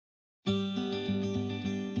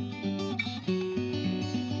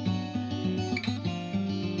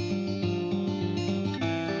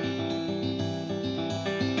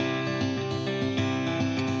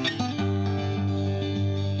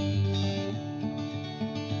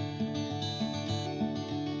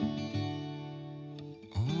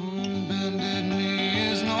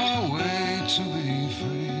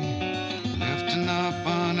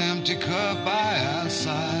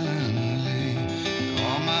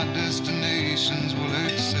destinations will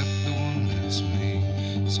accept the one that's me,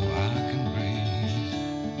 so I can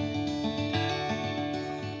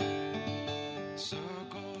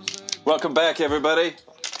breathe. Welcome back, everybody.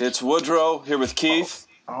 It's Woodrow here with Keith.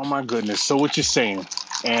 Oh my goodness. So what you're saying.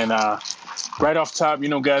 And right off top,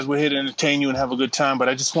 guys, we're here to entertain you and have a good time, but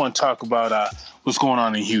I just want to talk about what's going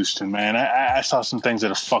on in Houston, man. I saw some things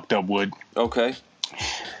that are fucked up, Wood. Okay.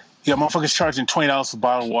 Yeah, motherfuckers charging $20 for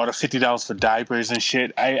bottled water, $50 for diapers and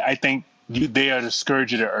shit. I think they are the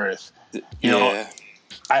scourge of the earth. You know,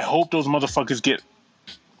 I hope those motherfuckers get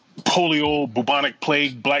polio, bubonic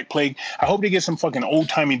plague, black plague. I hope they get some fucking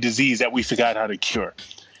old-timey disease that we forgot how to cure.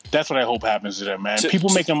 That's what I hope happens to them, man. People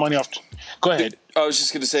making money off... Go ahead. I was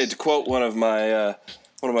just going to say, to quote one of my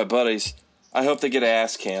buddies, I hope they get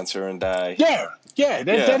ass cancer and die. Yeah,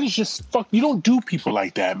 that is just fuck. You don't do people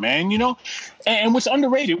like that, man. And what's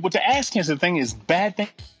underrated with the ass cancer thing is bad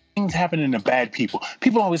things happen to bad people.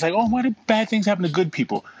 People always like, oh, why do bad things happen to good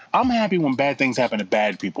people? I'm happy when bad things happen to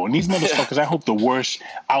bad people. And these motherfuckers, I hope the worst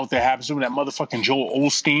out there happens to them. That motherfucking Joel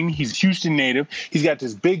Osteen, he's Houston native. He's got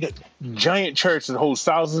this big, giant church that holds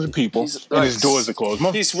thousands of people, and his doors are closed.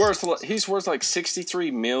 He's worth like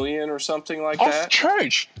 $63 million or something like off that.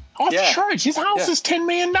 Church. His house is $10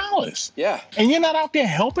 million. Yeah. And you're not out there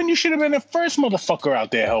helping? You should have been the first motherfucker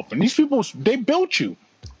out there helping. These people, they built you.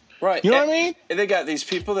 Right. You know what I mean? And they got these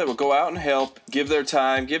people that will go out and help, give their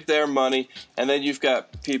time, give their money, and then you've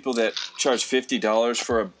got people that charge $50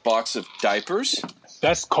 for a box of diapers.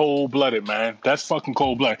 That's cold-blooded, man. That's fucking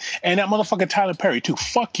cold-blooded. And that motherfucker Tyler Perry, too.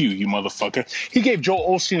 Fuck you, you motherfucker. He gave Joel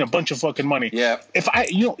Osteen a bunch of fucking money. Yeah.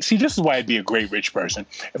 See, this is why I'd be a great rich person.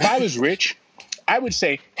 If I was rich, I would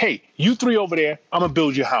say, hey, you three over there, I'm going to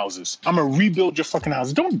build your houses. I'm going to rebuild your fucking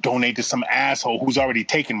houses. Don't donate to some asshole who's already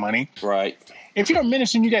taking money. Right. If you're a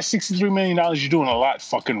minister and you got $63 million, you're doing a lot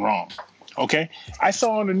fucking wrong. Okay? I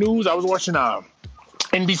saw on the news, I was watching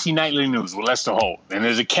NBC Nightly News with Lester Holt, and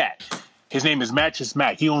there's a cat. His name is Mattress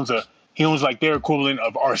Mac. He owns like their equivalent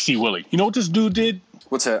of R.C. Willey. You know what this dude did?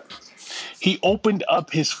 What's that? He opened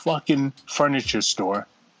up his fucking furniture store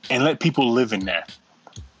and let people live in there.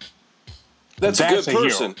 That's a good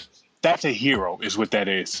person. Hero. That's a hero is what that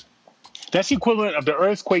is. That's the equivalent of the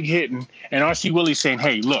earthquake hitting and R.C. Willey saying,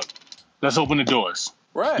 hey, look, let's open the doors.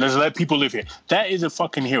 Right. Let's let people live here. That is a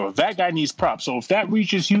fucking hero. That guy needs props. So if that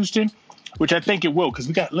reaches Houston, which I think it will, because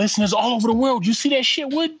we got listeners all over the world. You see that shit,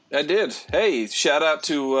 Wood? I did. Hey, shout out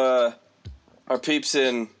to our peeps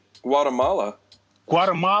in Guatemala.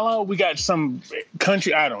 Guatemala, we got some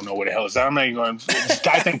country. I don't know what the hell is that. I'm not even going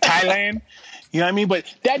to. I think Thailand. You know what I mean? But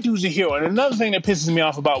that dude's a hero. And another thing that pisses me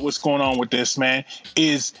off about what's going on with this, man,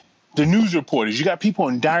 is the news reporters. You got people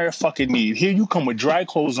in dire fucking need. Here you come with dry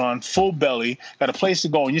clothes on, full belly, got a place to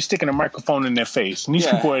go, and you're sticking a microphone in their face. And these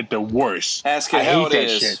people are at the worst. Asking how it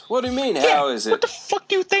is. Shit. What do you mean, how is it? What the fuck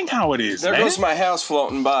do you think how it is, There goes my house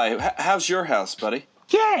floating by. How's your house, buddy?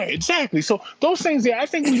 Yeah, exactly. So those things there, I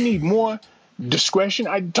think we need more discretion.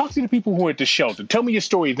 I talk to the people who are at the shelter. Tell me your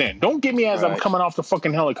story then. Don't get me as I'm coming off the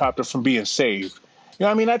fucking helicopter from being saved. You know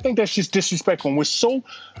what I mean? I think that's just disrespectful. They're so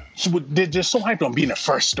hyped on being the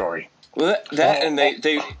first story. Well,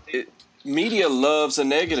 media loves a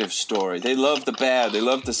negative story. They love the bad. They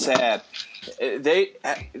love the sad.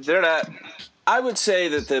 They're not. I would say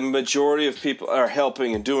that the majority of people are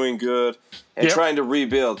helping and doing good and trying to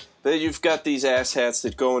rebuild. But you've got these asshats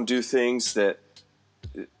that go and do things that,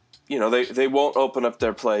 they won't open up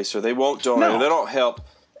their place or they won't donate or they don't help.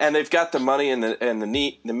 And they've got the money and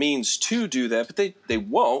the means to do that, but they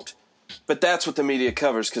won't. But that's what the media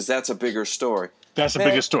covers because that's a bigger story. That's a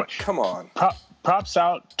bigger story. Come on. Props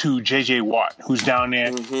out to J.J. Watt, who's down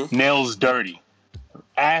there, nails dirty.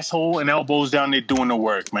 Asshole and elbows down there doing the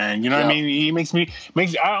work, man. You know what I mean? He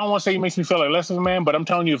I don't want to say he makes me feel like less of a man, but I'm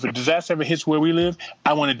telling you, if a disaster ever hits where we live,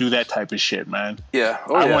 I want to do that type of shit, man. Yeah.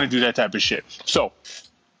 I want to do that type of shit. So,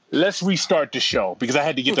 let's restart the show because I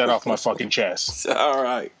had to get that off my fucking chest. All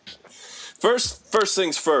right. First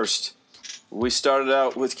things first. We started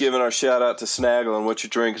out with giving our shout out to Snaggle and what you're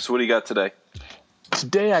drinking. So what do you got today?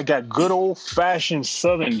 Today I got good Old-Fashioned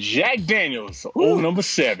Southern Jack Daniels, old number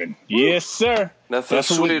 7. Yes, sir. Nothing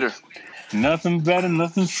sweeter. Nothing better,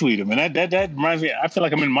 nothing sweeter, man. That reminds me. I feel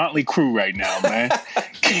like I'm in Motley Crue right now, man.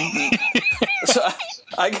 So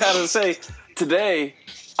I gotta say, today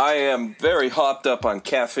I am very hopped up on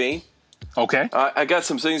caffeine. Okay. I got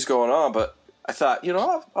some things going on, but I thought,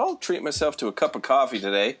 I'll treat myself to a cup of coffee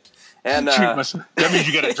today. And that means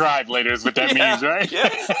you got to drive later, is what that means, right? Yeah,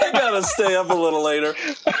 I got to stay up a little later.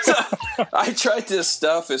 So I tried this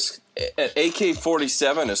stuff. It's an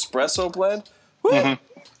AK-47 espresso blend. Woo!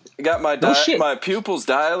 Got my pupils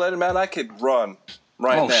dilated, man. I could run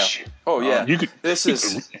right now. Shit. Oh, yeah. This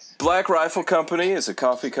is Black Rifle Company. It's a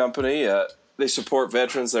coffee company. They support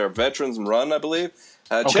veterans. They're veterans run, I believe.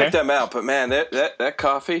 Check them out. But, man, that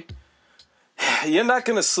coffee, you're not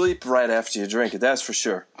going to sleep right after you drink it. That's for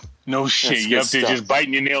sure. No shit. You're up there just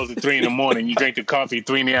biting your nails at 3 in the morning. You drink the coffee at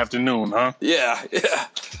 3 in the afternoon, huh? Yeah.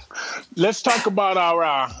 Let's talk about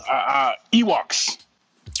our Ewoks.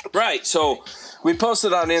 Right. So we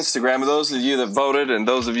posted on Instagram. Those of you that voted and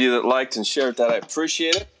those of you that liked and shared that, I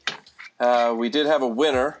appreciate it. We did have a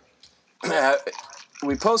winner.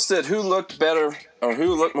 We posted who looked better or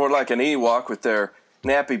who looked more like an Ewok with their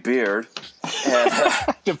nappy beard. And,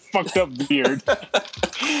 the fucked up beard.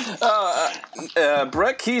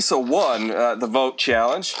 Brett Kiesel won the vote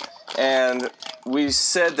challenge, and we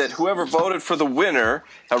said that whoever voted for the winner,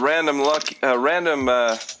 a random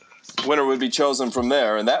winner would be chosen from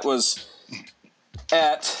there, and that was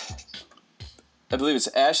at, I believe it's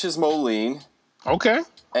Ashes Moline. Okay.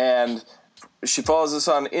 And she follows us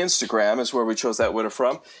on Instagram, is where we chose that winner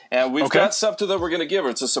from, and we've got something that we're going to give her.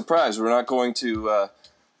 It's a surprise. We're not going to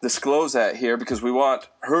disclose that here because we want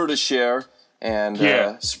her to share and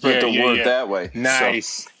spread the word that way.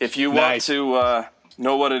 Nice. So if you want to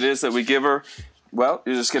know what it is that we give her, well,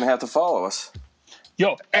 you're just going to have to follow us.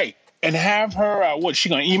 Yo, hey, and have her, she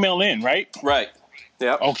going to email in, right? Right.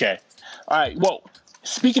 Yeah. Okay. All right. Well,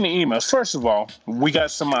 speaking of emails, first of all, we got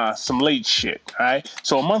some late shit, all right?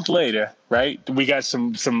 So a month later, right, we got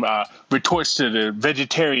some retorts to the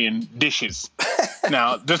vegetarian dishes.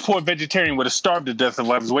 Now, this poor vegetarian would have starved to death if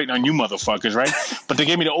I was waiting on you motherfuckers, right? But they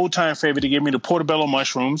gave me the old-time favorite. They gave me the portobello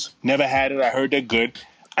mushrooms. Never had it. I heard they're good.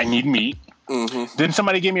 I need meat. Mm-hmm. Then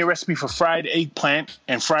somebody gave me a recipe for fried eggplant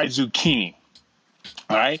and fried zucchini.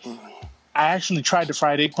 All right? I actually tried the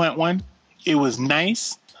fried eggplant one. It was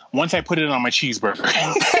nice once I put it on my cheeseburger.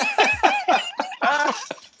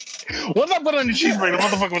 Once I put it on the cheeseburger, the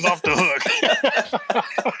motherfucker was off the hook.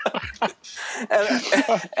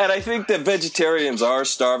 and I think that vegetarians are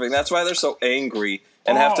starving. That's why they're so angry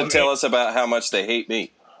and have to tell us about how much they hate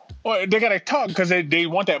meat. Well, they gotta talk because they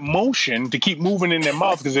want that motion to keep moving in their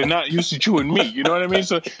mouth because they're not used to chewing meat. You know what I mean?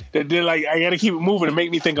 So they're like, I gotta keep it moving to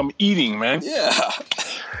make me think I'm eating, man. Yeah.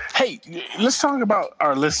 Hey, let's talk about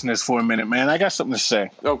our listeners for a minute, man. I got something to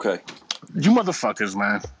say. Okay. You motherfuckers,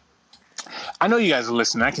 man. I know you guys are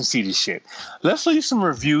listening. I can see this shit. Let's leave some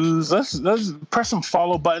reviews. Let's press some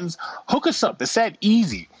follow buttons. Hook us up. It's that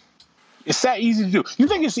easy. It's that easy to do. You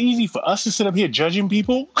think it's easy for us to sit up here judging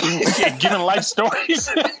people and giving life stories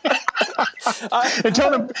and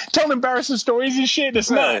telling embarrassing stories and shit?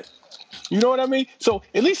 It's not. You know what I mean? So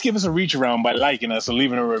at least give us a reach around by liking us or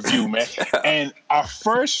leaving a review, man. And our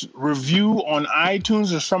first review on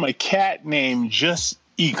iTunes is from a cat named Just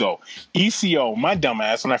Eco. ECO. My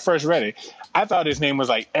dumbass, when I first read it, I thought his name was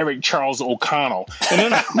like Eric Charles O'Connell. And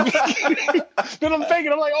then I'm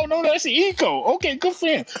thinking, I'm like, oh no, that's Eco. Okay, good for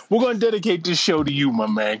him. We're going to dedicate this show to you, my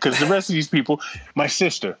man, because the rest of these people, my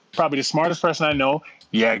sister, probably the smartest person I know.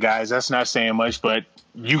 Yeah, guys, that's not saying much, but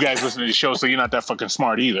you guys listen to the show, so you're not that fucking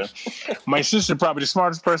smart either. My sister, probably the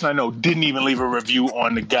smartest person I know, didn't even leave a review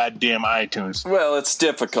on the goddamn iTunes. Well, it's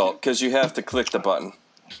difficult because you have to click the button.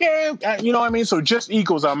 Yeah, you know what I mean? So Just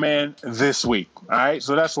Equals our man this week. All right,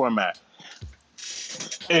 so that's where I'm at.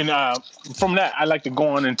 And from that, I like to go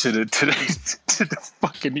on into the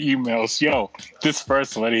fucking emails. Yo, this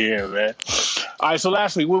first one here, man. All right, so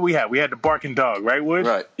last week, what we had? We had the barking dog, right, Wood?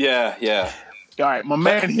 Right. Yeah. All right, my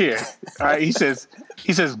man here. All right, he says,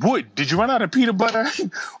 Wood, did you run out of peanut butter,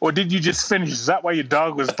 or did you just finish? Is that why your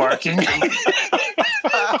dog was barking?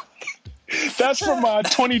 That's from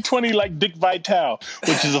 2020, like Dick Vitale,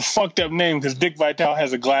 which is a fucked up name because Dick Vitale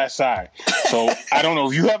has a glass eye. So I don't know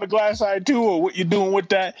if you have a glass eye too or what you're doing with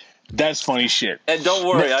that. That's funny shit. And don't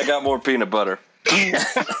worry, I got more peanut butter.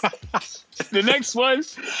 The next one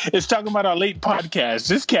is talking about our late podcast.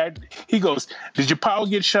 This cat, he goes, did your power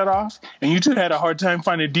get shut off and you two had a hard time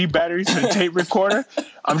finding D batteries for the tape recorder?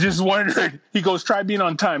 I'm just wondering. He goes, try being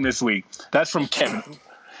on time this week. That's from Kevin.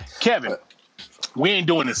 Kevin, we ain't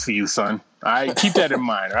doing this for you, son. All right? Keep that in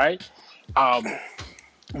mind, all right?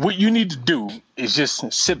 What you need to do is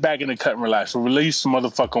just sit back in the cut and relax. We'll release some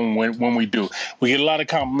motherfucker when we do. We get a lot of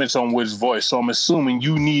compliments on Wood's voice, so I'm assuming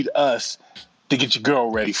you need us to get your girl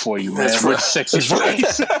ready for you, man. That's with right. Sexy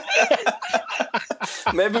voice.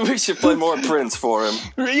 Maybe we should play more Prince for him.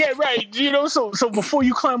 Yeah, right. You know, so before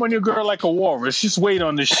you climb on your girl like a walrus, just wait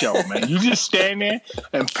on the show, man. You just stand there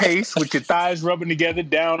and pace with your thighs rubbing together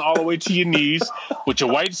down all the way to your knees with your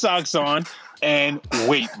white socks on and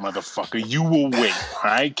wait, motherfucker. You will wait.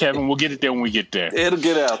 All right, Kevin? We'll get it there when we get there. It'll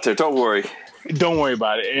get out there. Don't worry. Don't worry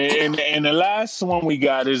about it. And the last one we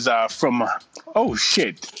got is from. Oh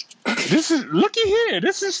shit! This is looky here.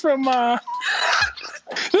 This is from.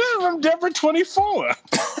 This is from Deborah 24.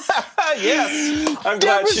 Yes, I'm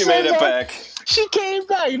glad she made it back. She came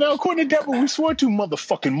back. You know, according to Deborah, we swore too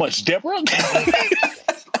motherfucking much, Deborah.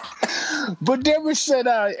 But Deborah said,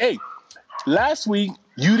 "Hey, last week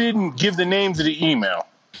you didn't give the names of the email."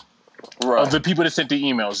 Right. Of the people that sent the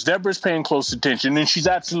emails. Deborah's paying close attention, and she's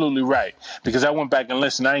absolutely right. Because I went back and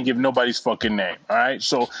listened. I ain't give nobody's fucking name. All right?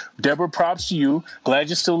 So, Deborah, props to you. Glad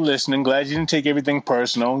you're still listening. Glad you didn't take everything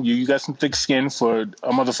personal. You got some thick skin for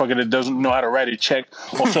a motherfucker that doesn't know how to write a check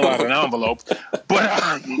or fill out an envelope. But,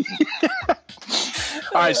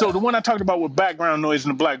 all right, so the one I talked about with background noise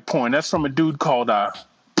and the black porn, that's from a dude called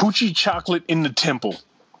Poochie Chocolate in the Temple.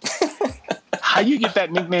 How you get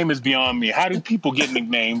that nickname is beyond me. How do people get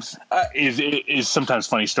nicknames? Is sometimes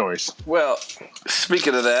funny stories. Well,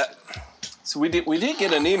 speaking of that, so we did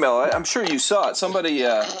get an email. I'm sure you saw it. Somebody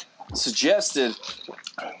suggested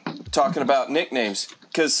talking about nicknames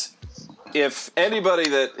because if anybody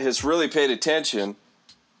that has really paid attention,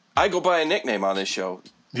 I go by a nickname on this show.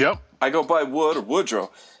 Yep. I go by Wood or Woodrow.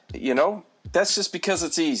 You know, that's just because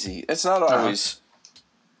it's easy. It's not always.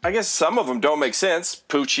 I guess some of them don't make sense.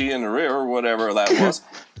 Poochie in the rear or whatever that was.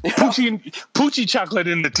 Poochie Chocolate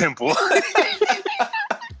in the Temple.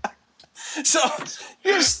 So,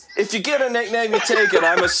 if you get a nickname, you take it.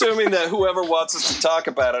 I'm assuming that whoever wants us to talk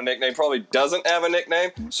about a nickname probably doesn't have a nickname,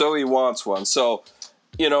 so he wants one. So,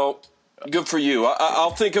 you know, good for you. I'll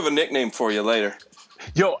think of a nickname for you later.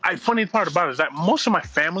 Yo, funny part about it is that most of my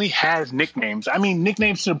family has nicknames. I mean,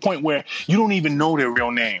 nicknames to the point where you don't even know their real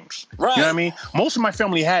names. Right. You know what I mean? Most of my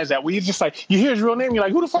family has that where you're just like, you hear his real name, you're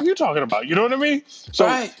like, who the fuck are you talking about? You know what I mean? So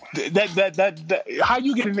right. that how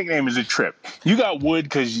you get a nickname is a trip. You got Wood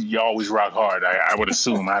because you always rock hard, I would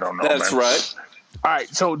assume. I don't know. That's man. right. All right,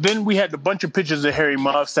 so then we had a bunch of pictures of Harry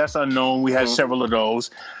Muffs. That's unknown. We had several of those.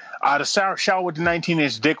 The shower with the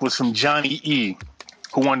 19-inch dick was from Johnny E.,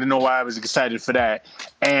 who wanted to know why I was excited for that.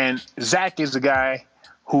 And Zach is the guy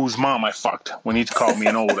whose mom I fucked when he called me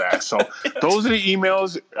an old ass. So those are the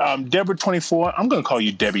emails. Deborah24. I'm going to call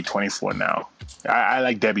you Debbie24 now. I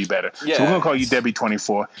like Debbie better. Yeah, so we're going to call you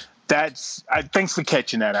Debbie24. Thanks for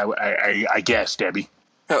catching that, I guess, Debbie.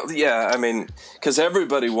 Yeah, I mean, because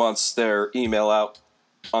everybody wants their email out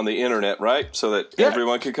on the internet, right? So that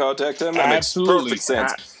everyone can contact them. That Absolutely. makes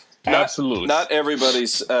perfect sense. Absolutely. Not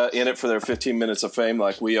everybody's in it for their 15 minutes of fame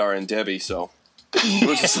like we are in Debbie, so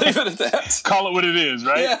we'll just leave it at that. Call it what it is,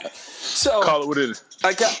 right? Yeah. So call it what it is.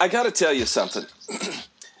 I got to tell you something.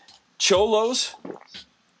 Cholos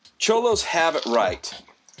have it right.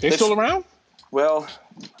 They're still around? Well,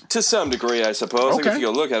 to some degree, I suppose. Okay. If you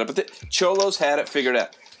go look at it, but the Cholos had it figured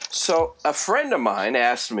out. So a friend of mine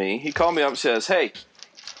asked me. He called me up and says, "Hey,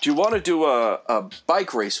 do you want to do a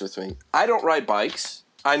bike race with me? I don't ride bikes."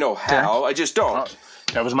 I know how. I just don't.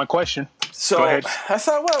 That was my question. So Go ahead. I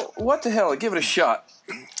thought, well, what the hell? I'll give it a shot.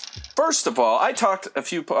 First of all, I talked a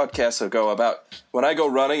few podcasts ago about when I go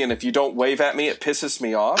running and if you don't wave at me, it pisses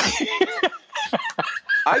me off.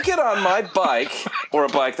 I get on my bike, or a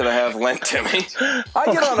bike that I have lent to me. I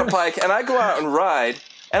get on a bike and I go out and ride,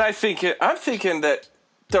 and I'm thinking that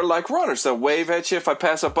they're like runners. They'll wave at you if I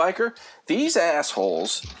pass a biker. These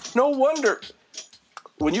assholes, no wonder...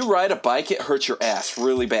 When you ride a bike, it hurts your ass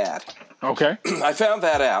really bad. Okay. I found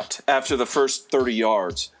that out after the first 30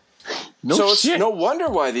 yards. It's no wonder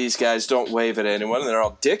why these guys don't wave at anyone and they're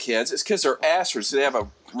all dickheads. It's because they're assholes. They have a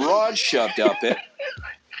rod shoved up it.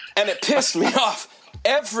 And it pissed me off.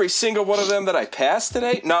 Every single one of them that I passed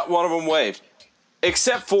today, not one of them waved.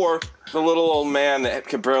 Except for the little old man that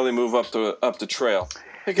could barely move up the trail.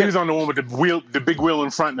 He was on the one with the big wheel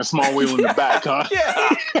in front and the small wheel in the back, huh?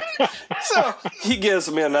 Yeah. So he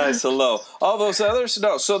gives me a nice hello. All those others,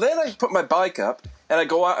 no. So then I put my bike up and I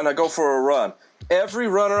go out and I go for a run. Every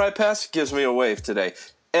runner I pass gives me a wave today.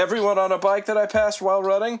 Everyone on a bike that I passed while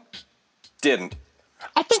running didn't.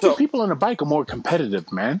 I think the people on the bike are more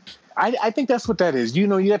competitive, man. I think that's what that is. You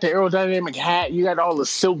know, you got the aerodynamic hat, you got all the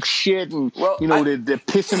silk shit, and they're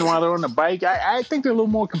pissing while they're on the bike. I think they're a little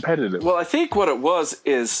more competitive. Well, I think what it was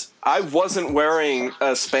is I wasn't wearing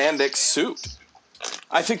a spandex suit.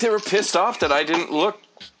 I think they were pissed off that I didn't look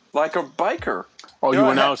like a biker. Oh, you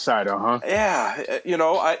were an outsider, huh?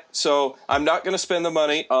 Yeah, so I'm not going to spend the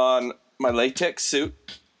money on my latex suit.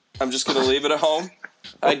 I'm just going to leave it at home.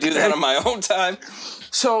 I do that on my own time.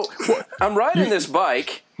 So I'm riding this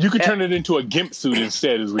bike. You could turn it into a gimp suit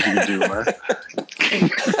instead is what you could do, man.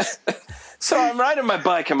 So I'm riding my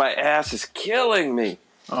bike and my ass is killing me.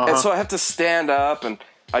 And so I have to stand up and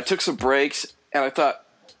I took some breaks and I thought,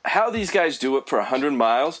 how these guys do it for 100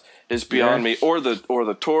 miles is beyond me. Or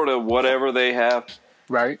the Tour de whatever they have.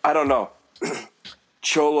 Right. I don't know.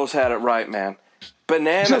 Cholos had it right, man.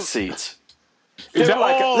 Banana seats.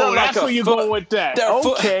 That's where you're going with that.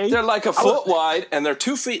 They're like a foot wide, and they're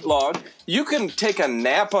 2 feet long. You can take a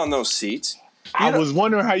nap on those seats. I was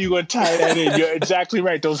wondering how you going to tie that in. You're exactly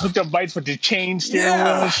right. Those hooked up bikes with the chain steering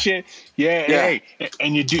wheel and shit. Yeah. Hey,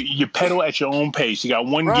 and you pedal at your own pace. You got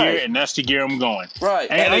one gear, and that's the gear I'm going. Right,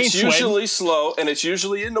 and it's usually slow, and it's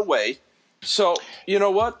usually in the way. So you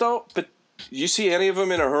know what though? But you see any of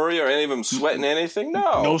them in a hurry or any of them sweating anything?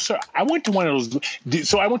 No, sir. I went to one of those.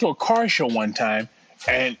 So I went to a car show one time,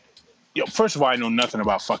 and first of all, I know nothing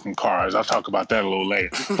about fucking cars. I'll talk about that a little later.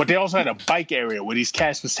 But they also had a bike area where these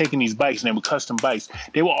cats was taking these bikes, and they were custom bikes.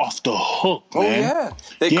 They were off the hook, man. Oh, yeah.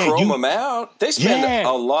 They chrome them out. They spend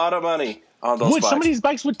a lot of money on those bikes. Some of these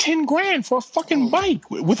bikes were $10,000 for a fucking bike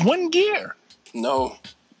with one gear. No.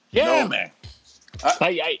 Yeah, man.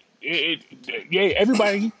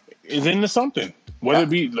 Everybody is into something. Whether it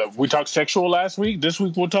be, we talked sexual last week. This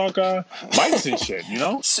week we'll talk bikes and shit, you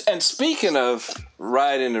know? And speaking of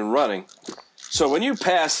riding and running, so when you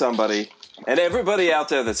pass somebody, and everybody out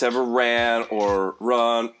there that's ever ran or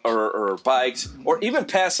run or bikes, or even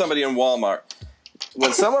pass somebody in Walmart,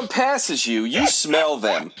 when someone passes you, you smell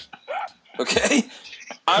them. Okay?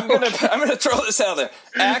 I'm gonna throw this out there.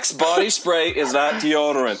 Axe body spray is not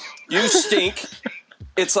deodorant. You stink.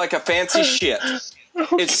 It's like a fancy shit.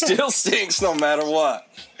 Okay. It still stinks no matter what.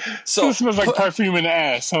 So it smells like perfume in the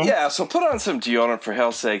ass, huh? Yeah, so put on some deodorant for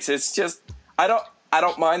hell's sakes. It's just I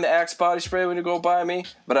don't mind the Axe body spray when you go by me,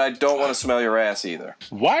 but I don't want to smell your ass either.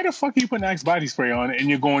 Why the fuck are you putting Axe body spray on and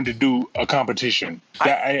you're going to do a competition?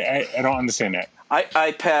 I don't understand that.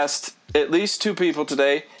 I passed at least 2 people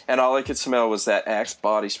today, and all I could smell was that Axe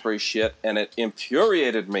body spray shit, and it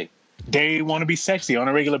infuriated me. They want to be sexy on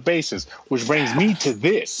a regular basis, which brings me to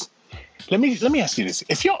this. Let me ask you this.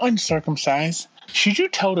 If you're uncircumcised, should you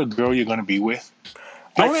tell the girl you're going to be with?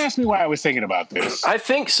 Don't ask me why I was thinking about this. I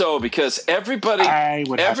think so, because everybody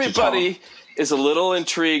is a little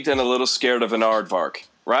intrigued and a little scared of an aardvark,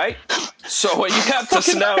 right? So when you got the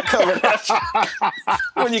snout coming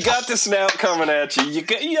at you,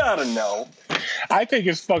 you gotta know. I think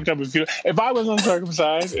it's fucked up if I was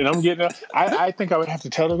uncircumcised and I'm getting I think I would have to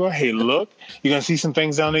tell the girl, hey, look, you're gonna see some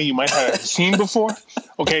things down there you might have seen before.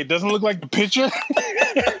 Okay, it doesn't look like the picture.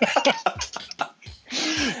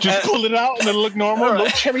 Just pull it out and it'll look normal. Right. A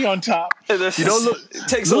little cherry on top. It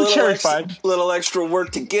takes a little extra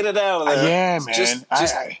work to get it out of there. Yeah,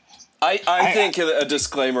 man. I think a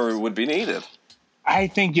disclaimer would be needed. I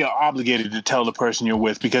think you're obligated to tell the person you're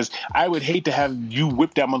with, because I would hate to have you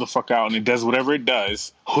whip that motherfucker out and it does whatever it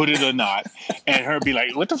does, hooded or not, and her be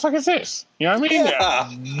like, what the fuck is this? You know what I mean?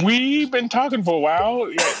 Yeah. We've been talking for a while.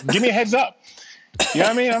 Give me a heads up. You know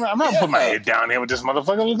what I mean? I'm not putting my head down here with this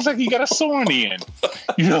motherfucker. It looks like he got a sore on the end.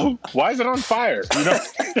 You know? Why is it on fire? You know?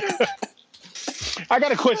 I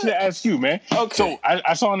got a question to ask you, man. Okay. So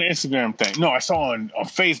I saw on the Instagram thing. No, I saw on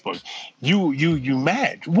Facebook. You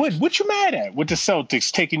mad? What you mad at with the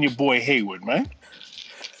Celtics taking your boy Hayward, man?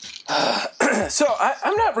 So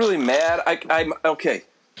I'm not really mad. I'm okay.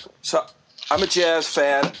 So I'm a Jazz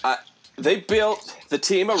fan. They built the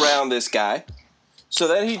team around this guy. So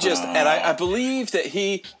then he just, and I believe that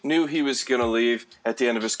he knew he was going to leave at the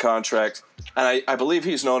end of his contract, and I believe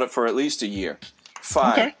he's known it for at least a year.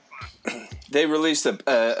 Fine. Okay. They released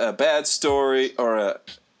a bad story, or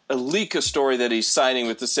a leak a story that he's signing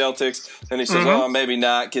with the Celtics, and he says, oh, maybe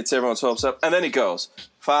not, gets everyone's hopes up, and then he goes,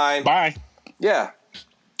 fine. Bye. Yeah.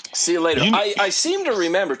 See you later. I seem to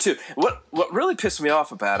remember, too, what really pissed me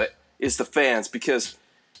off about it is the fans, because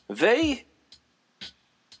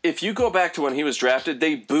if you go back to when he was drafted,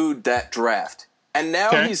 they booed that draft. And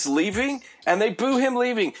now he's leaving, and they boo him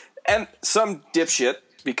leaving. And some dipshit,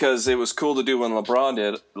 because it was cool to do when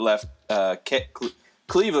LeBron left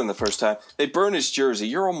Cleveland the first time, they burned his jersey.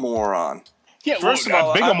 You're a moron. Yeah, first of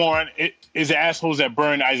all, a bigger moron is the assholes that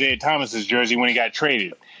burned Isaiah Thomas's jersey when he got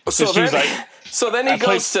traded. So then he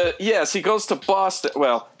goes to Boston.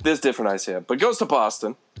 Well, there's different Isaiah, but goes to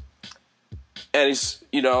Boston. And he's,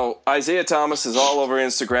 Isaiah Thomas is all over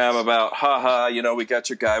Instagram about, we got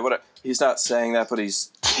your guy. Whatever. He's not saying that, but he's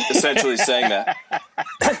essentially saying that.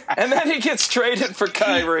 And then he gets traded for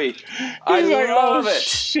Kyrie. I love it.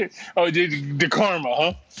 Shit. Oh, the karma,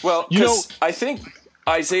 huh? Well, I think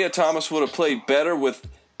Isaiah Thomas would have played better with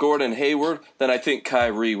Gordon Hayward than I think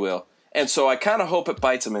Kyrie will. And so I kind of hope it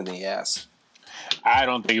bites him in the ass. I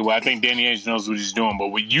don't think it will. I think Danny Ainge knows what he's doing. But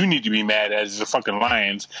what you need to be mad at is the fucking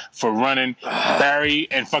Lions for running Barry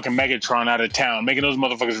and fucking Megatron out of town, making those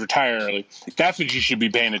motherfuckers retire early. That's what you should be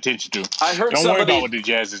paying attention to. Don't worry about what the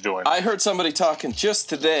Jazz is doing. I heard somebody talking just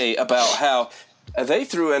today about how they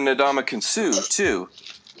threw in Ndamukong Suh too.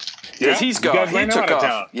 Yeah, he's gone. He took off.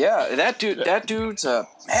 Town. Yeah, that dude's man.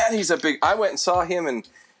 He's a big. I went and saw him, and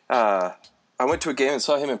I went to a game and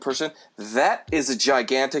saw him in person. That is a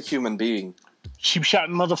gigantic human being. Cheap shot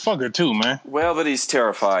motherfucker too, man. Well, but he's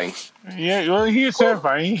terrifying. Yeah, well, he is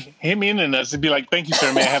terrifying. He hit me in the nuts and be like, "Thank you,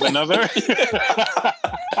 sir. May I have another?"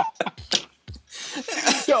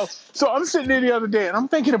 Yo, so I'm sitting there the other day and I'm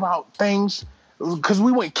thinking about things because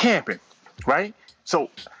we went camping, right? So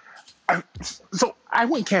I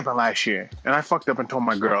went camping last year and I fucked up and told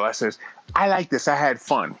my girl, I says, I like this. I had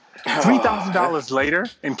fun. $3,000 later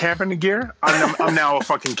in camping gear, I'm now a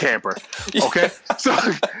fucking camper. Okay,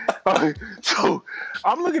 so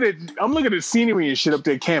I'm looking at scenery and shit up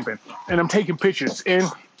there camping, and I'm taking pictures. And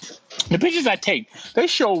the pictures I take, they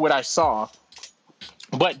show what I saw,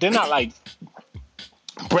 but they're not like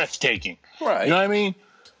breathtaking. Right. You know what I mean?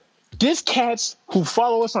 There's cats who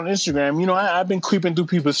follow us on Instagram. You know, I've been creeping through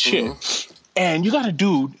people's shit, and you got a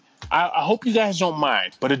dude. I hope you guys don't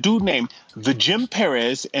mind, but a dude named the Jim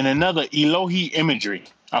Perez and another Elohi Imagery.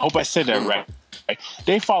 I hope I said that right.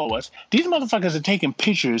 They follow us. These motherfuckers are taking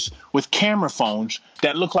pictures with camera phones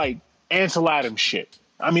that look like Ansel Adams shit.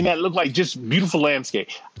 I mean, that look like just beautiful landscape.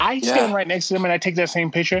 I stand right next to them and I take that same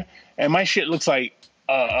picture, and my shit looks like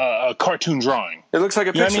a cartoon drawing. It looks like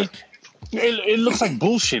a picture. You know what I mean? It looks like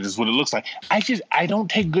bullshit is what it looks like. I don't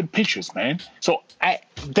take good pictures, man. So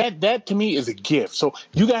that to me is a gift. So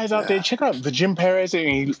you guys out there, check out the Jim Perez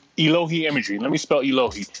and Elohi Imagery. Let me spell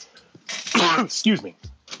Elohi. Excuse me.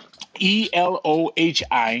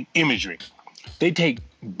 Elohi Imagery. They take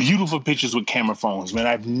beautiful pictures with camera phones, man.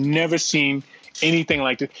 I've never seen anything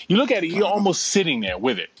like this. You look at it, you're almost sitting there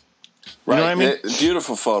with it. You know what I mean?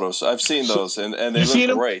 Beautiful photos. I've seen those, and they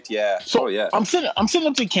look great. Yeah. So I'm sitting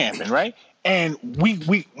up there camping, right? And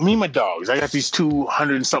me and my dogs. I got these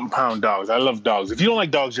 200-something pound dogs. I love dogs. If you don't like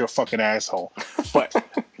dogs, you're a fucking asshole. But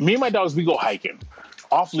me and my dogs, we go hiking.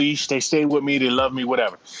 Off leash, they stay with me, they love me,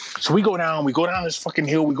 whatever. So we go down this fucking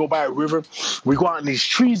hill, we go by a river, we go out and these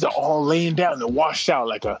trees are all laying down, they're washed out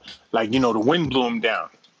like the wind blew them down.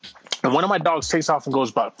 And one of my dogs takes off and goes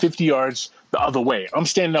about 50 yards the other way. I'm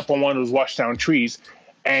standing up on one of those washed down trees,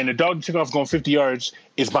 and the dog that took off going 50 yards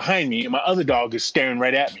is behind me, and my other dog is staring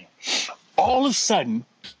right at me. All of a sudden,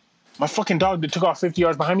 my fucking dog that took off 50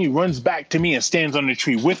 yards behind me runs back to me and stands on the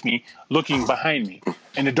tree with me, looking behind me.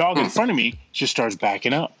 And the dog in front of me just starts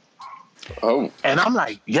backing up. Oh. And I'm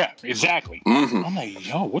like, yeah, exactly. Mm-hmm. I'm like,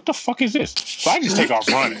 yo, what the fuck is this? So I just take off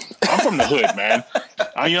running. I'm from the hood, man.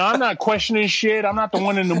 I'm not questioning shit. I'm not the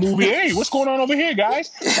one in the movie. Hey, what's going on over here,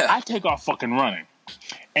 guys? Yeah. I take off fucking running.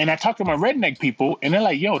 And I talk to my redneck people, and they're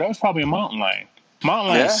like, yo, that was probably a mountain lion.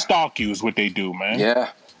 Mountain lions stalk you is what they do, man.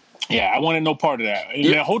 Yeah. Yeah, I wanted no part of that. And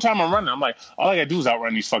the whole time I'm running, I'm like, all I gotta do is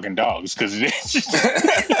outrun these fucking dogs because it's just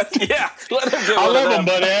yeah, let them get I love them,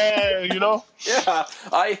 but you know. Yeah,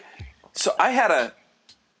 I had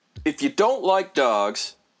if you don't like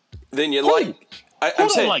dogs, then you like. I'm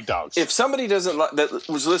saying, like dogs. If somebody doesn't like that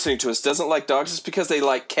was listening to us doesn't like dogs, it's because they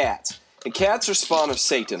like cats, and cats are spawn of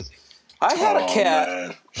Satan. I had a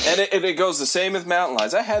cat, and it goes the same with mountain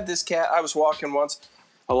lions. I had this cat. I was walking once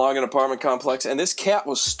along an apartment complex, and this cat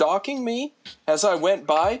was stalking me as I went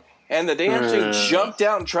by, and the damn thing jumped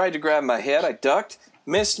out and tried to grab my head. I ducked,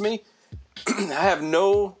 missed me. I have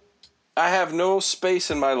no space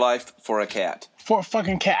in my life for a cat. For a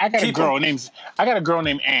fucking cat. I got a girl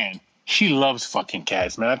named Ann. She loves fucking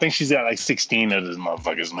cats, man. I think she's got like 16 of those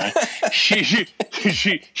motherfuckers, man.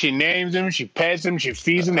 she names them, she pets them, she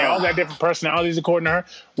feeds them. They all got different personalities according to her.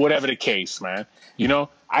 Whatever the case, man. You know,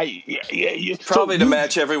 probably to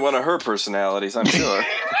match every one of her personalities, I'm sure.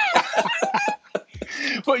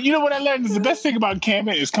 But you know what I learned is the best thing about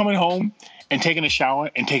camping is coming home and taking a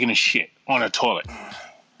shower and taking a shit on a toilet.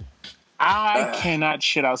 I cannot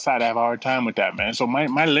shit outside. I have a hard time with that, man. So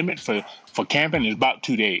my limit for camping is about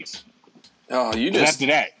 2 days. Oh, you just after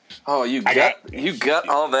that. Oh, you got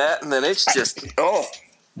all that, and then it's just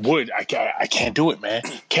wood. I can't do it, man.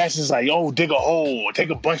 Cass is like, dig a hole, or take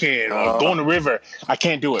a bucket, or go in the river. I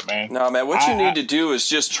can't do it, man. No, man. What you need to do is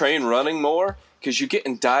just train running more, because you get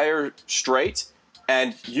in dire straits,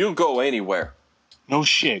 and you'll go anywhere. No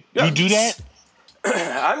shit. You do that?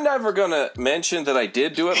 I'm never going to mention that I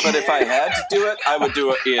did do it, but if I had to do it, I would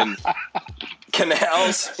do it in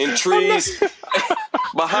canals, in trees.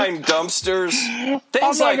 behind dumpsters. I'm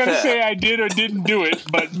Things not like gonna that. say I did or didn't do it,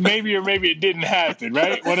 but maybe it didn't happen,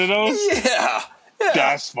 right? One of those. Yeah.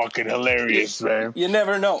 That's fucking hilarious, man. You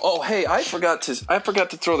never know. Oh, hey, I forgot to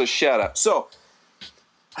throw this shout out. So,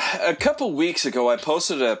 a couple weeks ago, I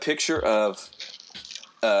posted a picture of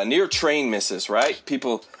near train misses. Right,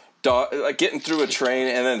 people like getting through a train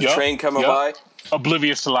and then the train coming by,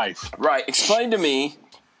 oblivious to life. Right. Explain to me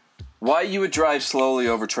why you would drive slowly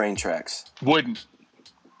over train tracks. Wouldn't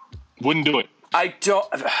do it. I don't.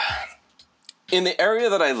 In the area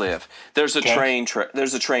that I live, there's a train track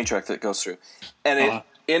that goes through, and it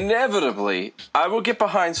inevitably I will get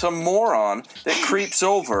behind some moron that creeps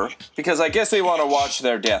over because I guess they want to watch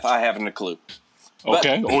their death. I haven't a clue.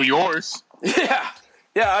 Okay, or yours. Yeah,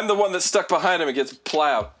 I'm the one that's stuck behind him and gets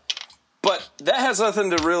plowed. But that has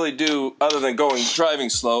nothing to really do other than driving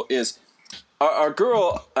slow. Is our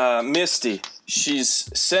girl Misty? She's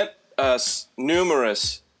sent us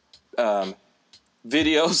numerous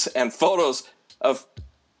videos and photos of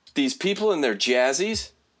these people in their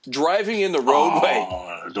Jazzies driving in the roadway.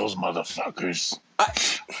 Oh, those motherfuckers.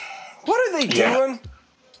 What are they doing?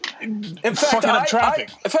 In fact, fucking up traffic.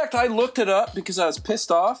 I looked it up because I was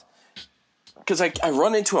pissed off. Because I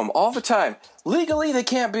run into them all the time. Legally, they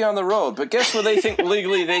can't be on the road. But guess where they think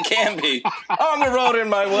legally they can be? On the road in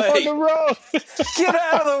my way. On the road. Get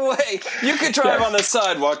out of the way. You can drive on the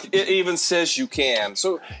sidewalk. It even says you can.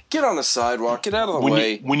 So get on the sidewalk. Get out of the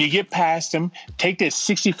way. When you get past them, take that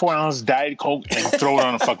 64-ounce Diet Coke and throw it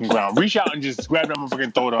on the fucking ground. Reach out and just grab that motherfucker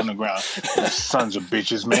and throw it on the ground. Those sons of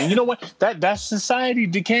bitches, man. You know what? That's society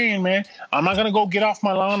decaying, man. I'm not going to go get off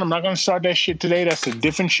my lawn. I'm not going to start that shit today. That's a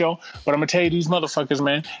different show. But I'm going to tell you, these motherfuckers,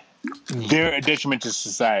 man, they're a detriment to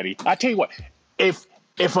society. I tell you what, if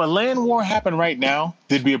a land war happened right now,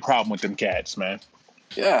 there'd be a problem with them cats, man.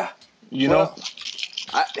 Yeah. You know?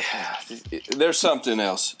 There's something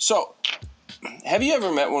else. So, have you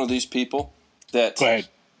ever met one of these people that... Go ahead.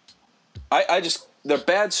 They're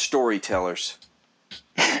bad storytellers.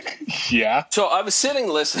 Yeah. So I was sitting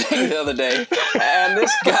listening the other day, and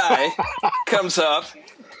this guy comes up,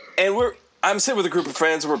 and I'm sitting with a group of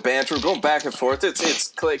friends, and we're bantering, we're going back and forth. It's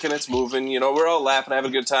clicking, it's moving, we're all laughing, having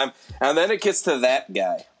a good time. And then it gets to that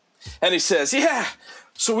guy. And he says, yeah,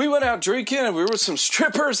 so we went out drinking, and we were with some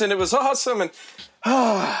strippers, and it was awesome, and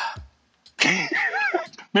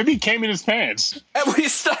maybe he came in his pants. And it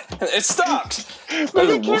stopped.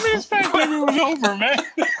 Maybe he came in his pants, maybe it was over, man.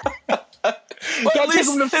 Well, at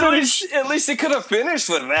least he could have finished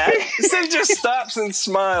with that. Instead, he just stops and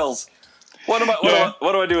smiles. What do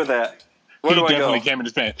I do with that? Where do I go? He definitely came in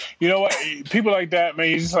his pants. You know what? People like that, man,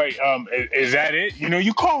 you're just like, is that it?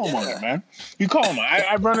 You call them on it, man. You call them on it.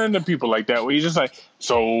 I run into people like that where you're just like,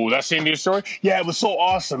 so that's the end of your story? Yeah, it was so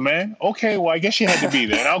awesome, man. Okay, well, I guess you had to be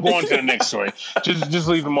there. And I'll go on to the next story. Just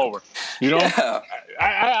leave them over. Yeah.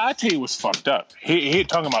 I tell you what's fucked up. He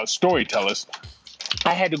talking about storytellers.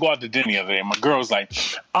 I had to go out to dinner the other day. My girl's like,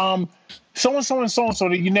 so-and-so and so-and-so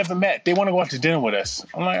that you never met, they want to go out to dinner with us.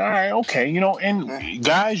 I'm like, all right, okay. And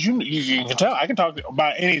guys, you can tell, I can talk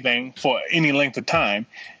about anything for any length of time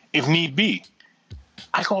if need be.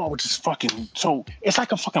 I go out with this so it's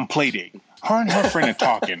like a fucking play date. Her and her friend are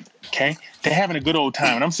talking, okay? They're having a good old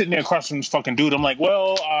time. And I'm sitting there across from this fucking dude. I'm like,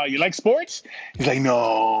 well, you like sports? He's like,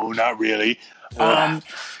 no, not really. Do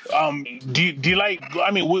you like,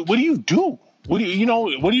 what do you do? What do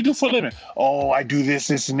you do for a living? Oh, I do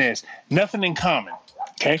this, and this. Nothing in common.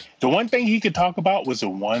 Okay? The one thing he could talk about was the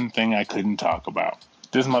one thing I couldn't talk about.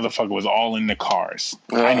 This motherfucker was all into cars.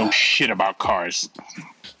 I know shit about cars.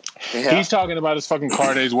 Yeah. He's talking about his fucking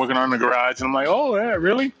car that he's working on in the garage, and I'm like, oh, yeah,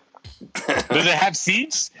 really? Does it have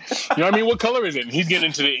seats? You know what I mean? What color is it? And he's getting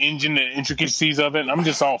into the engine, the intricacies of it, and I'm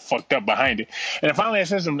just all fucked up behind it. And finally I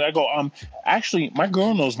said to him, I go, actually, my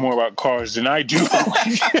girl knows more about cars than I do.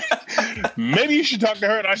 Maybe you should talk to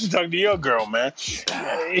her and I should talk to your girl, man.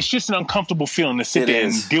 It's just an uncomfortable feeling to sit there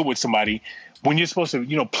and deal with somebody when you're supposed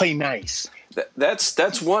to, play nice.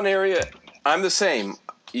 That's one area. I'm the same.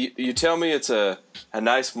 You tell me it's a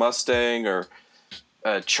nice Mustang or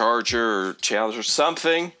a Charger or Challenger,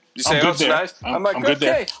 something. You say, it's nice. I'm like,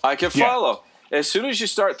 okay, I can follow. As soon as you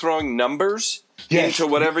start throwing numbers into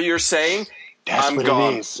whatever you're saying, I'm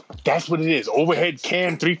gone. That's what it is. Overhead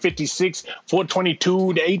cam, 356,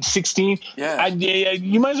 422, to 816. Yeah.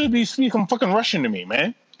 You might as well be speaking fucking Russian to me,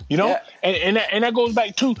 man. And that goes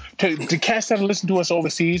back to cats that listen to us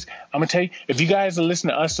overseas. I'm gonna tell you, if you guys are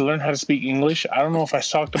listening to us to learn how to speak English, I don't know if I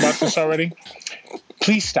talked about this already.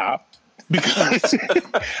 Please stop. Because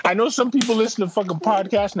I know some people listen to fucking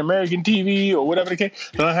podcasts and American TV or whatever the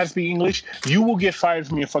case, don't know how to speak English. You will get fired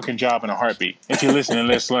from your fucking job in a heartbeat if you listen and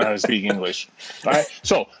let's learn how to speak English. All right?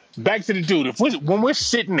 So, back to the dude. When we're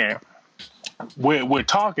sitting there, we're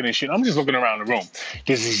talking and shit. I'm just looking around the room.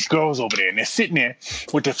 There's these girls over there, and they're sitting there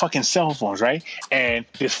with their fucking cell phones, right? And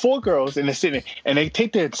there's 4 girls, and they're sitting there, and they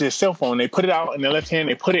take their cell phone, they put it out in their left hand,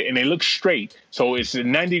 they put it, and they look straight. So it's a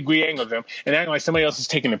 90-degree angle of them, and acting like somebody else is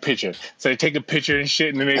taking a picture. So they take a picture and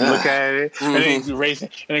shit, and then they look at it, and they erase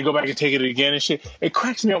it, and they go back and take it again and shit. It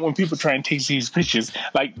cracks me up when people try and take these pictures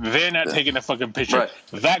like they're not taking a fucking picture. Right.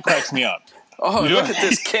 That cracks me up. Oh, look at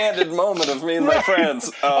this candid moment of me and my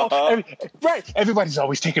friends. Right. Everybody's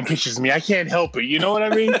always taking pictures of me. I can't help it. You know what I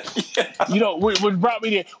mean? Yeah. You know, what brought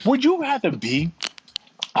me there. Would you rather be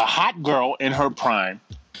a hot girl in her prime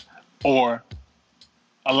or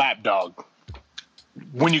a lap dog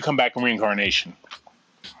when you come back in reincarnation?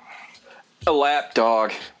 A lap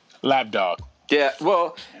dog. Lap dog. Yeah,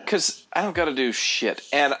 well, because I don't got to do shit.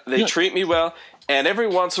 And they treat me well. And every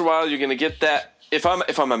once in a while, you're going to get that. If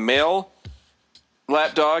I'm a male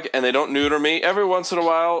lap dog and they don't neuter me, every once in a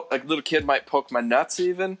while a little kid might poke my nuts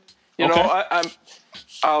even, you know.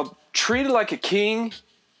 I'll treat it like a king.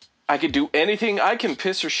 I could do anything. I can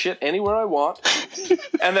piss or shit anywhere I want.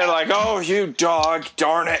 And they're like, oh, you dog,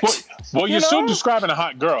 darn it. Well, you're still describing a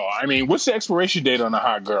hot girl. I mean, what's the expiration date on a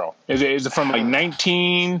hot girl? Is it from like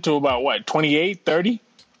 19 to about what, 28, 30?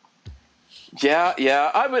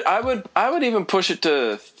 Yeah, I would even push it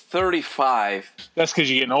to 35. That's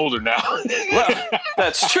because you're getting older now. Well,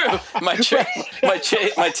 that's true. My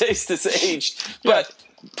taste is aged. But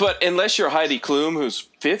unless you're Heidi Klum, who's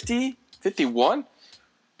 50, 51,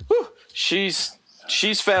 whew, she's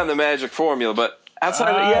found the magic formula. But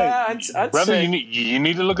outside of it, I'd brother, say you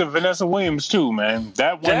need to look at Vanessa Williams too, man.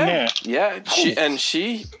 That one there. Yeah,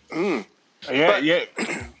 she. Yeah.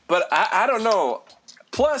 But I don't know.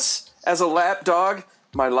 Plus, as a lap dog,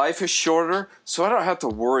 my life is shorter, so I don't have to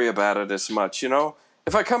worry about it as much, you know?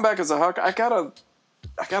 If I come back as a hawk, I gotta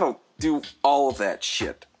do all of that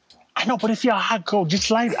shit. I know, but if you're a hot girl,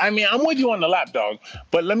 just like, I mean, I'm with you on the lap dog,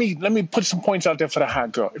 but let me put some points out there for the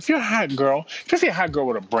hot girl. If you're a hot girl, especially a hot girl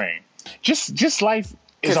with a brain, just life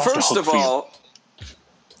is off the hook. First of all,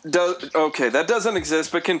 that doesn't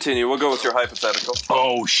exist, but continue. We'll go with your hypothetical.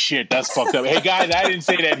 Oh, shit, that's fucked up. Hey, guys, I didn't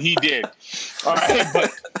say that. He did. All right, but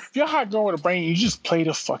if you're a hot girl with a brain, you just play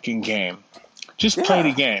the fucking game. Just play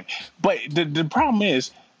the game. But the problem is,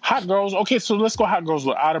 hot girls, okay, so let's go hot girls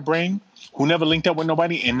without a brain, who never linked up with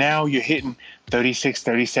nobody, and now you're hitting 36,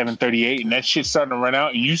 37, 38, and that shit's starting to run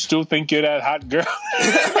out, and you still think you're that hot girl?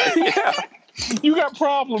 Yeah. You got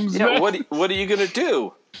problems, man. What are you going to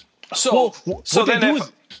do? So then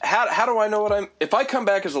how do I know if I come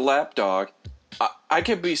back as a lap dog, I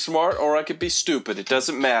could be smart or I could be stupid. It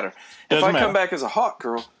doesn't matter. If I come back as a hot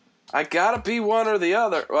girl, I gotta be one or the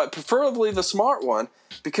other. Preferably the smart one,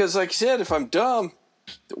 because like I said, if I'm dumb,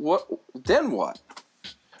 then what?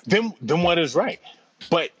 Then what is right?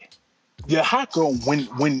 But the hot girl,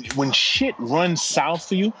 when shit runs south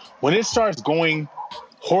for you, when it starts going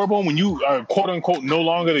horrible, when you are quote unquote no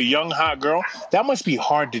longer the young hot girl, that must be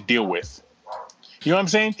hard to deal with. You know what I'm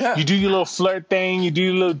saying? Yeah. You do your little flirt thing, you do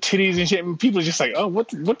your little titties and shit, and people are just like, oh, what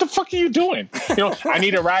the fuck are you doing? You know, I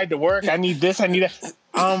need a ride to work, I need this, I need that.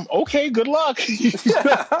 Okay, good luck.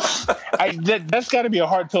 That's got to be a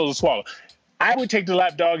hard pill to swallow. I would take the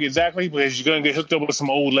lap dog exactly, because you're going to get hooked up with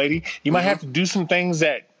some old lady. You might have to do some things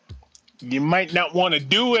that you might not want to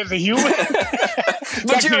do as a human.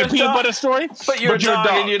 But you're a peanut butter story. But you're a dog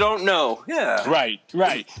and you don't know. Yeah.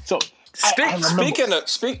 Right. So speaking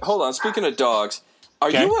of dogs, are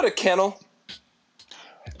you at a kennel?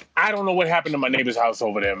 I don't know what happened to my neighbor's house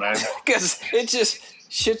over there, man. Because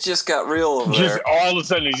shit just got real over there. All of a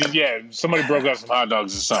sudden, somebody broke out some hot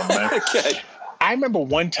dogs or something, man. Okay. I remember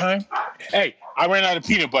one time, I ran out of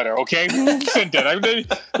peanut butter, okay? Who sent that?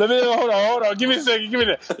 Hold on. Give me a second.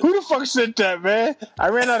 Who the fuck sent that, man? I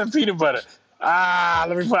ran out of peanut butter. I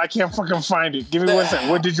can't fucking find it. Give me 1 second.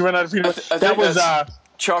 What did you run out of peanut butter? That was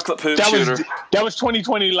chocolate poop shooter. That was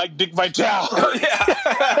 2020, like Dick Vitale.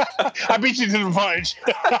 Yeah. I beat you to the punch.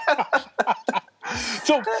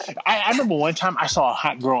 So I remember one time I saw a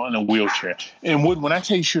hot girl in a wheelchair. And when I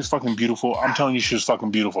tell you she was fucking beautiful, I'm telling you she was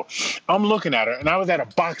fucking beautiful. I'm looking at her, and I was at a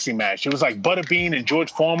boxing match. It was like Butterbean and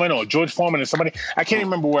George Foreman, or George Foreman and somebody. I can't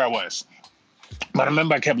remember where I was. But I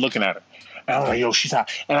remember I kept looking at her. And I was like, yo, she's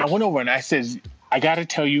hot. And I went over and I said, I got to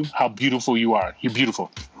tell you how beautiful you are. You're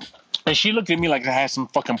beautiful. And she looked at me like I had some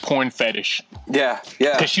fucking porn fetish. Yeah.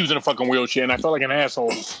 Because she was in a fucking wheelchair, and I felt like an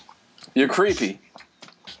asshole. You're creepy.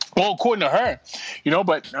 Well, according to her,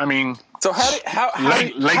 but I mean, So how do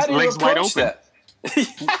you legs wide approach open. that?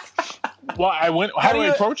 Well, how do I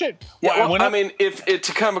approach it? Well, I mean, if it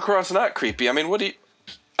to come across not creepy, I mean,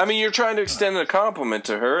 you're trying to extend a compliment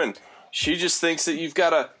to her, and she just thinks that you've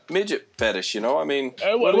got a midget fetish, I mean,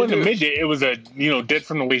 it wasn't a midget. It was a dead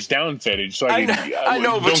from the waist down fetish. So I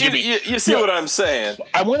know, but you see what I'm saying.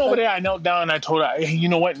 I went over there. I knelt down and I told her, hey, you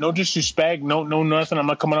know what? No disrespect, no nothing. I'm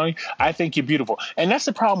not coming on you. I think you're beautiful, and that's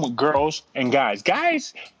the problem with girls and guys.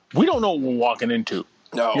 Guys, we don't know what we're walking into.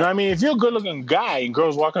 No. You know what I mean? If you're a good-looking guy and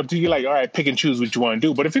girls walk up to you, you're like, all right, pick and choose what you want to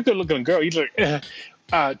do. But if you're a good-looking girl, you're like,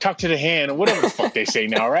 talk to the hand or whatever the fuck they say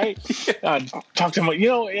now, right? Talk to them.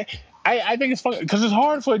 I think it's fun because it's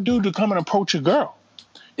hard for a dude to come and approach a girl.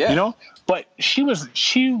 Yeah. But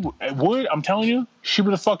I'm telling you, she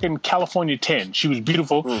was a fucking California 10. She was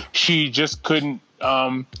beautiful. Mm. She just couldn't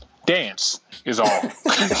dance is all.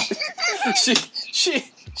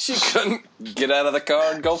 She couldn't get out of the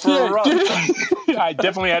car and go for a run. I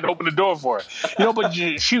definitely had to open the door for her. But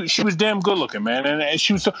she was damn good looking, man. And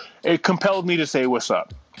she was it compelled me to say, what's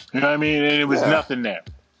up? You know what I mean? And it was nothing there.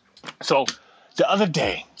 So the other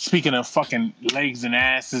day, speaking of fucking legs and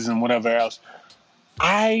asses and whatever else,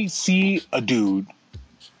 I see a dude.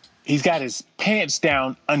 He's got his pants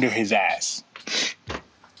down under his ass.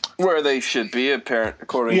 Where they should be,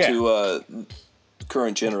 according to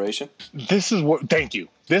current generation. Thank you.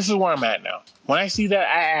 This is where I'm at now. When I see that,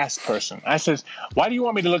 I ask person. I says, why do you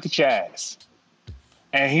want me to look at your ass?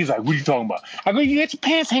 And he's like, what are you talking about? I go, you got your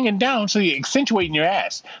pants hanging down, so you're accentuating your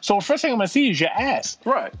ass. So the first thing I'm going to see is your ass.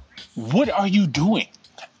 Right. What are you doing?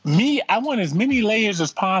 I want as many layers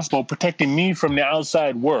as possible protecting me from the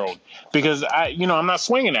outside world because I'm not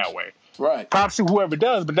swinging that way. Right. Props to whoever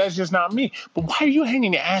does, but that's just not me. But why are you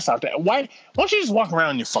hanging your ass out there? Why don't you just walk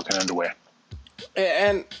around in your fucking underwear?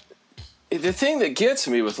 And the thing that gets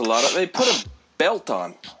me with a lot of they put a belt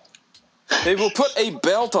on. They will put a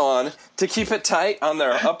belt on to keep it tight on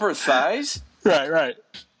their upper thighs. Right.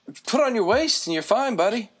 Put on your waist and you're fine,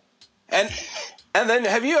 buddy. And then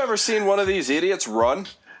have you ever seen one of these idiots run?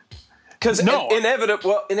 Because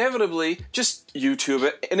inevitably, just YouTube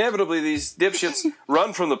it. Inevitably, these dipshits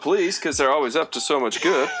run from the police because they're always up to so much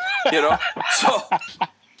good, So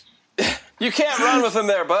you can't run with them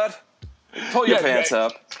there, bud. Pull your pants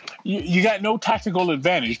up. You got no tactical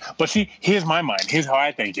advantage. But see, here's my mind. Here's how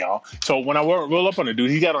I think, y'all. So when I roll up on a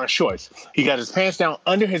dude, he got on shorts. He got his pants down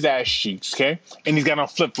under his ass cheeks, okay? And he's got on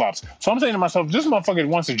flip-flops. So I'm saying to myself, this motherfucker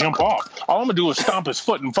wants to jump off. All I'm going to do is stomp his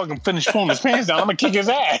foot and fucking finish pulling his pants down. I'm going to kick his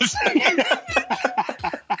ass.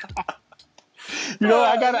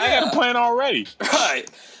 I got a plan already. Right.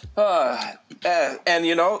 And,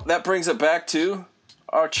 that brings it back to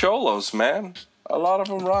our cholos, man. A lot of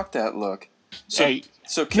them rock that look.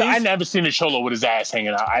 So Keith, I never seen a cholo with his ass hanging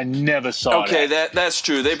out. I never saw that. Okay, that's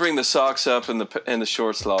true. They bring the socks up and the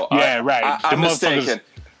shorts low. Yeah, right. I'm mistaken.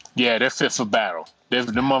 Yeah, they're fit for battle. The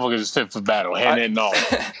motherfuckers is fit for battle, hand and all.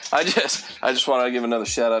 I just want to give another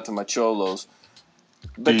shout out to my cholos.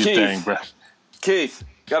 But Keith,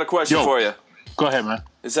 got a question for you. Go ahead, man.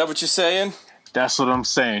 Is that what you're saying? That's what I'm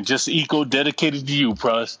saying. Just eco dedicated to you,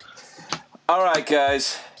 Prus. All right,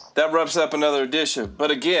 guys. That wraps up another edition.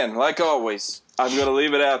 But again, like always, I'm going to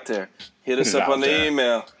leave it out there. Hit us up on the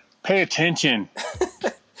email. Pay attention.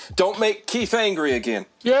 Don't make Keith angry again.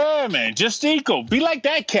 Yeah, man. Just eco. Be like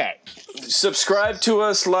that cat. Subscribe to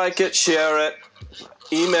us, like it, share it.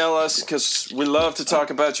 Email us because we love to talk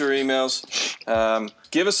about your emails.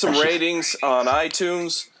 Give us some ratings on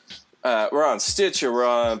iTunes. We're on Stitcher. We're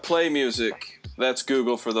on Play Music. That's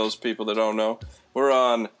Google for those people that don't know. We're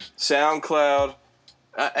on SoundCloud.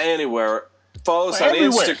 Anywhere. Follow us on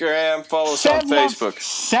Instagram. Follow us on Facebook.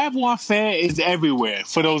 Savoir Faire is everywhere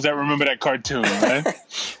for those that remember that cartoon, man.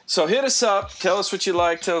 So hit us up. Tell us what you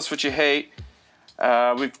like. Tell us what you hate.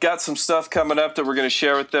 We've got some stuff coming up that we're going to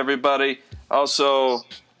share with everybody. Also,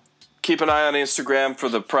 keep an eye on Instagram for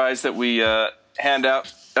the prize that we hand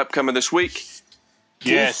out upcoming this week.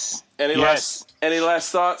 Yes. Any last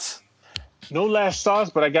thoughts? No last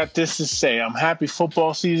thoughts, but I got this to say. I'm happy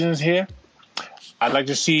football season's here. I'd like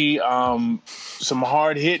to see some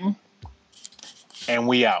hard hitting, and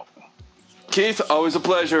we out. Keith, always a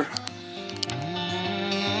pleasure.